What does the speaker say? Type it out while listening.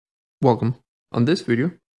Welcome. On this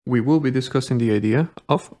video, we will be discussing the idea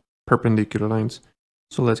of perpendicular lines.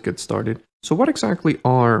 So let's get started. So what exactly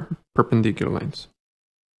are perpendicular lines?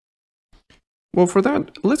 Well, for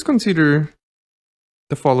that, let's consider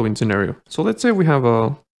the following scenario. So let's say we have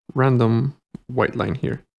a random white line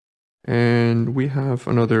here, and we have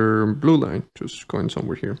another blue line just going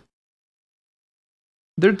somewhere here.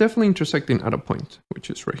 They're definitely intersecting at a point, which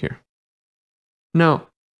is right here. Now,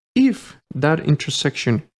 if that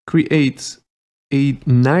intersection creates a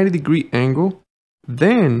 90-degree angle,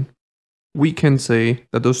 then we can say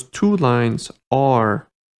that those two lines are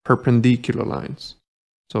perpendicular lines.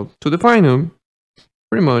 So to define them,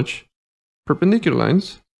 pretty much, perpendicular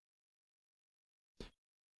lines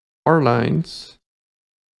are lines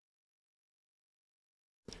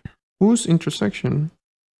whose intersection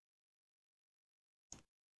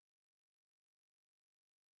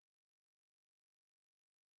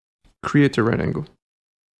creates a right angle.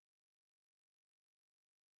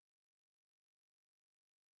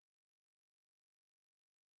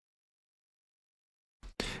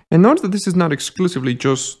 And notice that this is not exclusively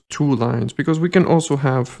just two lines, because we can also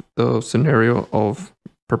have the scenario of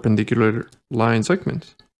perpendicular line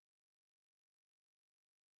segments.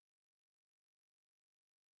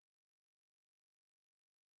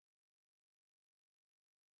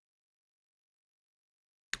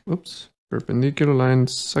 Oops, perpendicular line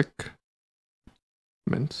segments.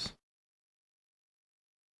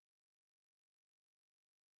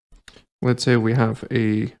 Let's say we have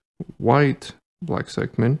a white black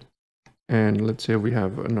segment, and let's say we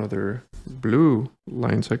have another blue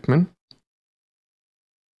line segment.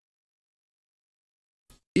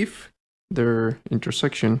 If their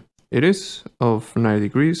intersection it is of 90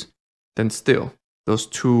 degrees, then still those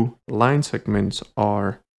two line segments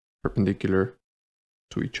are perpendicular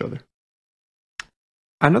to each other.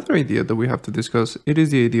 Another idea that we have to discuss, it is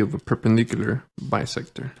the idea of a perpendicular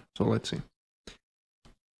bisector. So let's see.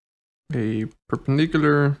 A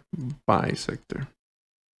perpendicular bisector.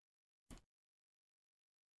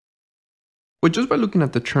 Well, just by looking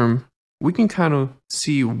at the term, we can kind of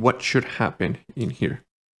see what should happen in here.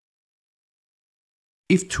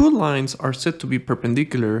 If two lines are said to be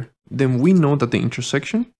perpendicular, then we know that the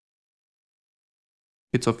intersection,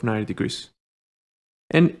 it's of 90 degrees.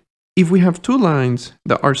 And if we have two lines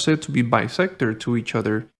that are said to be bisector to each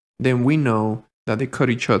other, then we know that they cut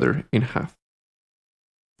each other in half.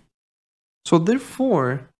 So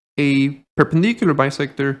therefore, a perpendicular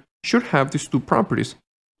bisector should have these two properties.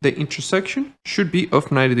 The intersection should be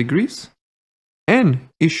of 90 degrees, and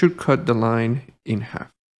it should cut the line in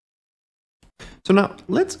half. So now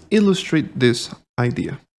let's illustrate this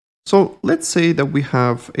idea. So let's say that we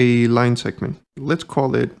have a line segment. Let's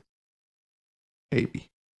call it AB.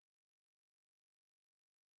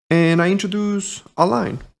 And I introduce a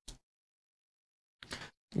line.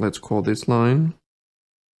 Let's call this line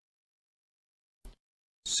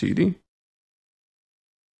CD,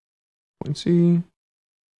 point C,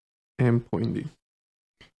 and point D.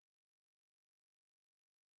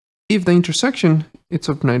 If the intersection is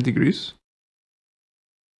of 90 degrees,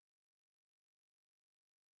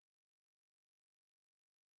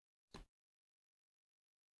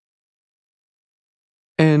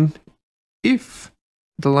 and if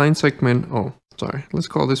the line segment, let's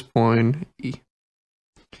call this point E.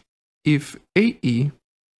 If AE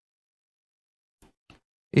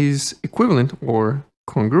is equivalent or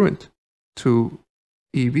congruent to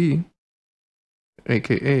EB,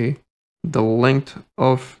 aka the length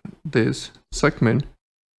of this segment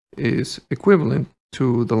is equivalent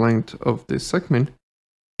to the length of this segment,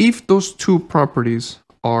 if those two properties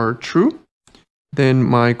are true, then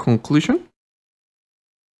my conclusion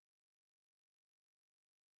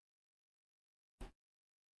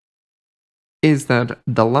is that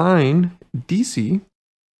the line DC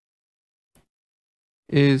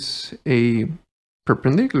is a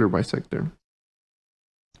perpendicular bisector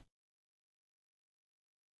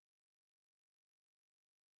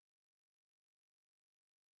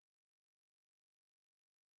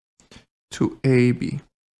to AB.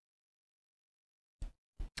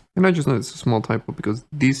 And I just noticed a small typo because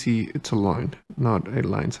DC, it's a line, not a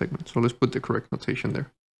line segment. So let's put the correct notation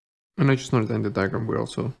there. And I just noticed that in the diagram, we're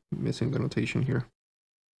also missing the notation here.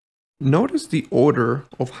 Notice the order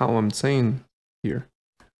of how I'm saying here.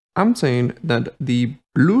 I'm saying that the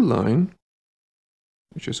blue line,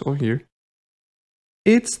 which is all here,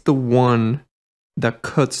 it's the one that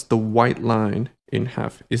cuts the white line in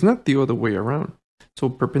half. It's not the other way around. So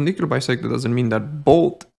perpendicular bisector doesn't mean that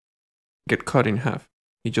both get cut in half.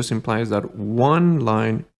 It just implies that one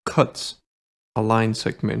line cuts a line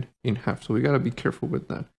segment in half. So we gotta be careful with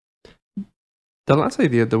that. The last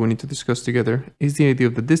idea that we need to discuss together is the idea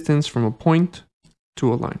of the distance from a point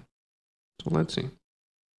to a line. So let's see.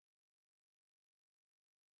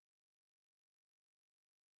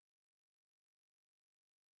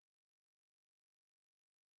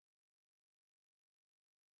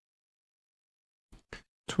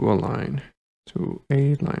 To a line.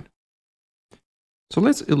 So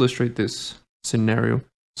let's illustrate this scenario.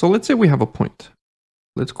 So let's say we have a point.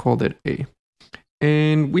 Let's call that A.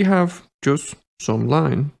 And we have just some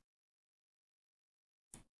line.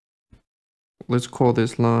 Let's call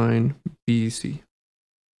this line BC.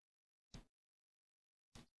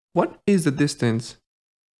 What is the distance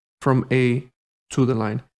from A to the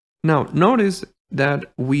line? Now, notice that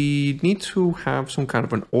we need to have some kind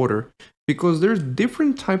of an order because there's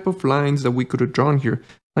different type of lines that we could have drawn here.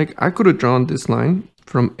 Like I could have drawn this line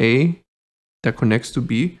from A that connects to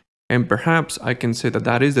B, and perhaps I can say that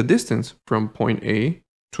that is the distance from point A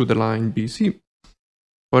to the line BC.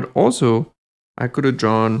 But also, I could have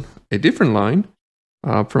drawn a different line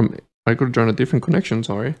I could have drawn a different connection,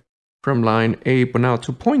 from line A but now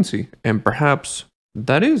to point C, and perhaps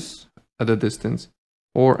that is at a distance.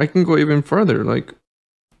 Or I can go even further, like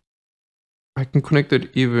I can connect it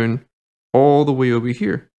even all the way over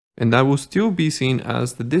here, and that will still be seen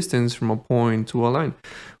as the distance from a point to a line.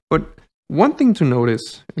 But one thing to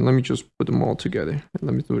notice, and let me just put them all together.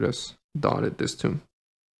 Let me do this, dotted this too.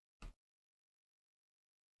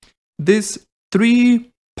 These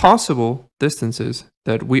three possible distances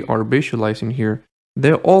that we are visualizing here,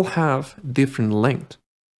 they all have different length.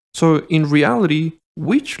 So in reality,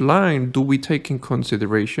 which line do we take in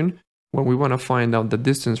consideration when we want to find out the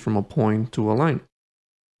distance from a point to a line?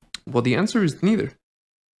 Well, the answer is neither,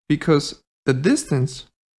 because the distance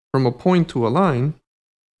from a point to a line,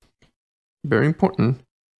 very important,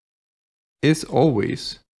 is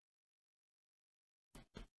always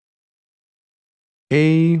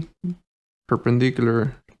a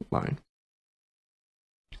perpendicular line.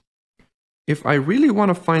 If I really want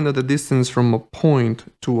to find out the distance from a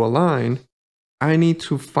point to a line, I need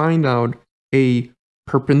to find out a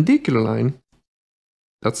perpendicular line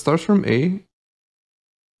that starts from A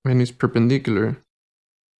and is perpendicular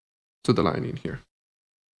to the line in here.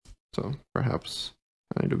 So perhaps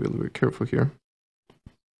I need to be a little bit careful here.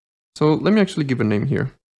 So let me actually give a name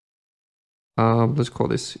here. Let's call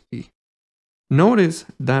this E. Notice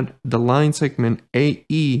that the line segment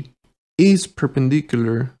AE is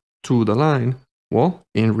perpendicular to the line. Well,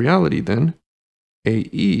 in reality then,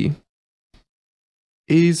 AE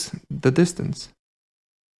is the distance.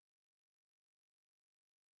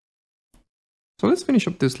 So let's finish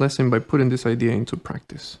up this lesson by putting this idea into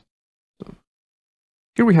practice. So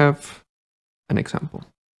here we have an example.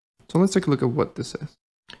 So let's take a look at what this says.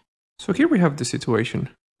 So here we have the situation.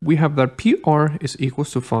 We have that PR is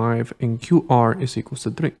equals to 5 and QR is equals to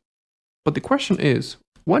 3. But the question is,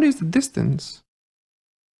 what is the distance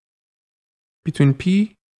between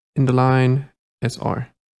P and the line SR?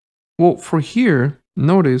 Well, for here,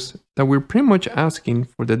 notice that we're pretty much asking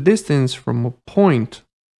for the distance from a point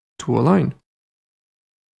to a line.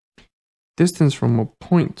 Distance from a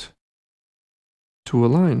point to a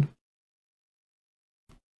line.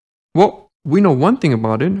 Well, we know one thing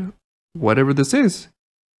about it. Whatever this is,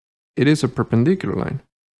 it is a perpendicular line.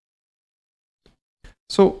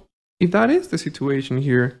 So if that is the situation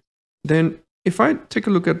here, then if I take a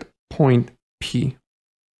look at point P,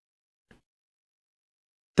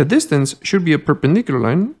 the distance should be a perpendicular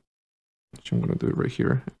line, which I'm going to do it right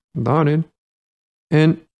here, dotted.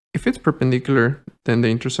 And if it's perpendicular, then the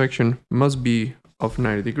intersection must be of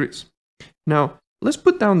 90 degrees. Now, let's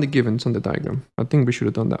put down the givens on the diagram. I think we should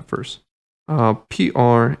have done that first.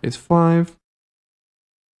 PR is 5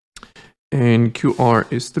 and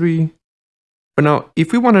QR is 3. But now,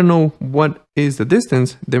 if we want to know what is the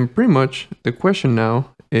distance, then pretty much the question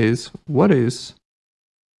now is, what is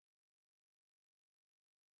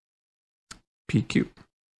PQ?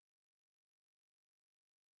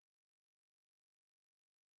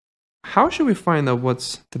 How should we find out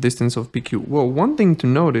what's the distance of PQ? Well, one thing to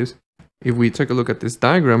notice, if we take a look at this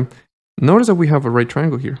diagram, notice that we have a right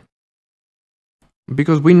triangle here.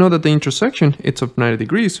 Because we know that the intersection, it's of 90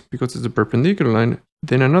 degrees because it's a perpendicular line,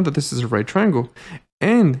 then I know that this is a right triangle.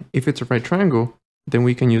 And if it's a right triangle, then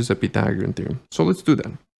we can use the Pythagorean theorem. So let's do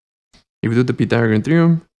that. If we do the Pythagorean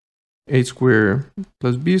theorem, a squared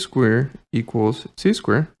plus b squared equals c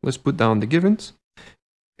squared. Let's put down the givens.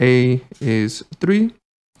 A is 3,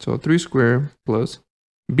 so 3 squared plus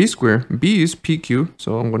b squared. B is PQ,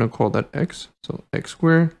 so I'm going to call that x. So x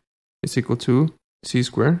squared is equal to c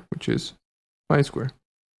squared, which is 5 squared.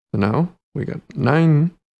 So now we got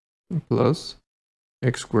 9 plus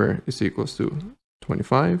x squared is equals to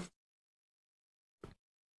 25.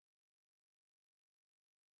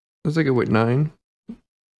 Let's take it with 9.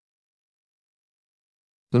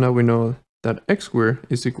 So now we know that x squared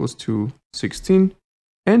is equals to 16.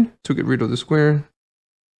 And to get rid of the square,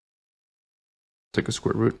 take a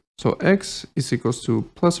square root. So x is equals to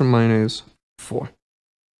plus or minus 4.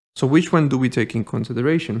 So which one do we take in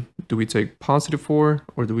consideration? Do we take positive 4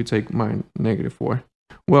 or do we take negative 4?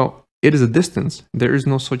 Well, it is a distance. There is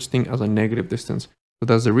no such thing as a negative distance. So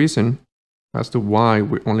that's the reason as to why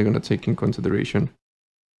we're only going to take in consideration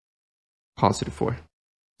positive 4.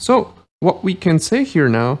 So what we can say here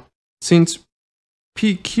now, since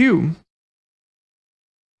PQ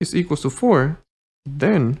is equals to 4,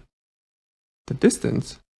 then the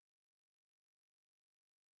distance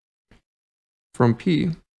from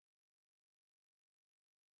P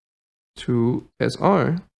to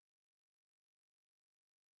SR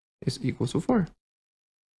is equals to 4.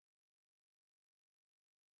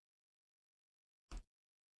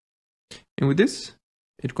 And with this,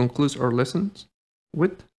 it concludes our lessons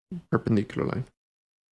with perpendicular line.